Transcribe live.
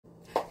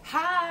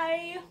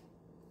Bye.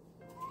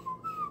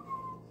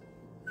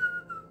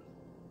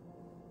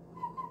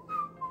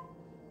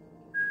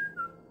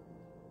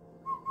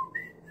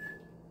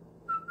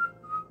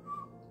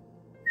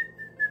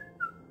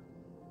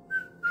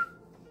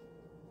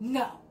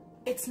 No,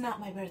 it's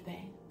not my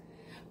birthday.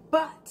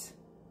 But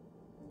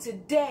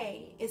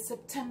today is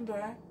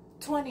September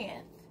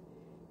 20th.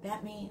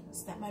 That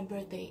means that my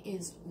birthday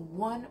is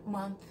 1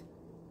 month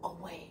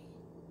away.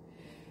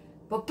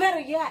 But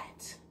better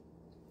yet,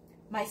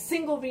 my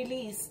single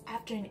release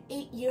after an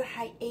 8-year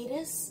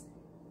hiatus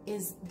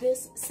is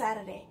this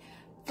Saturday,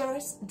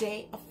 first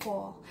day of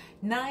fall,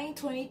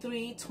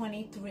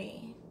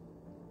 9/23/23.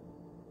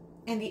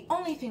 And the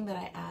only thing that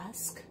I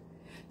ask,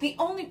 the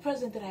only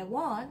present that I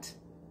want,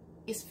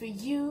 is for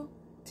you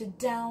to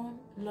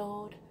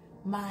download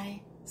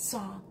my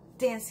song,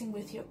 Dancing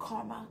with Your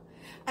Karma.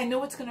 I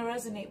know it's going to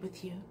resonate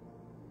with you.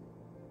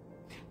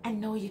 I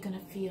know you're going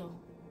to feel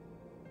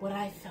what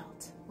I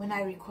felt when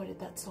I recorded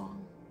that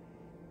song.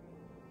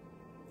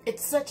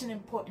 It's such an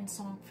important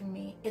song for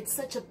me. It's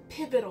such a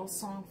pivotal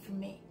song for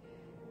me.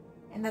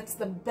 And that's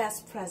the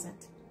best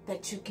present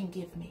that you can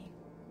give me.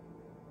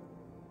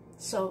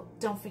 So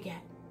don't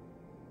forget,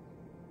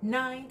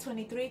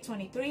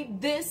 9/23/23,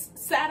 this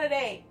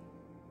Saturday,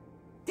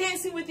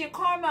 Dancing with Your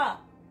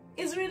Karma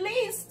is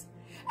released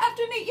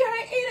after an 8-year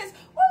hiatus.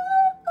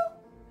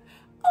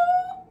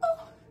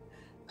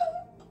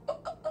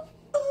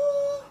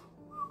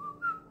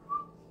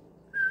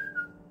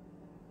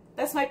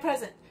 That's my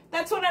present.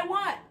 That's what I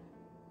want.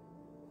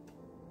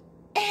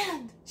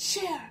 And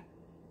share,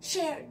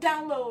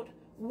 download.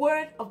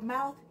 Word of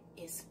mouth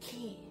is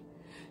key.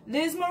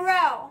 Liz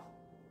Morel.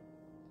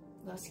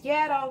 Los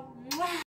quiero.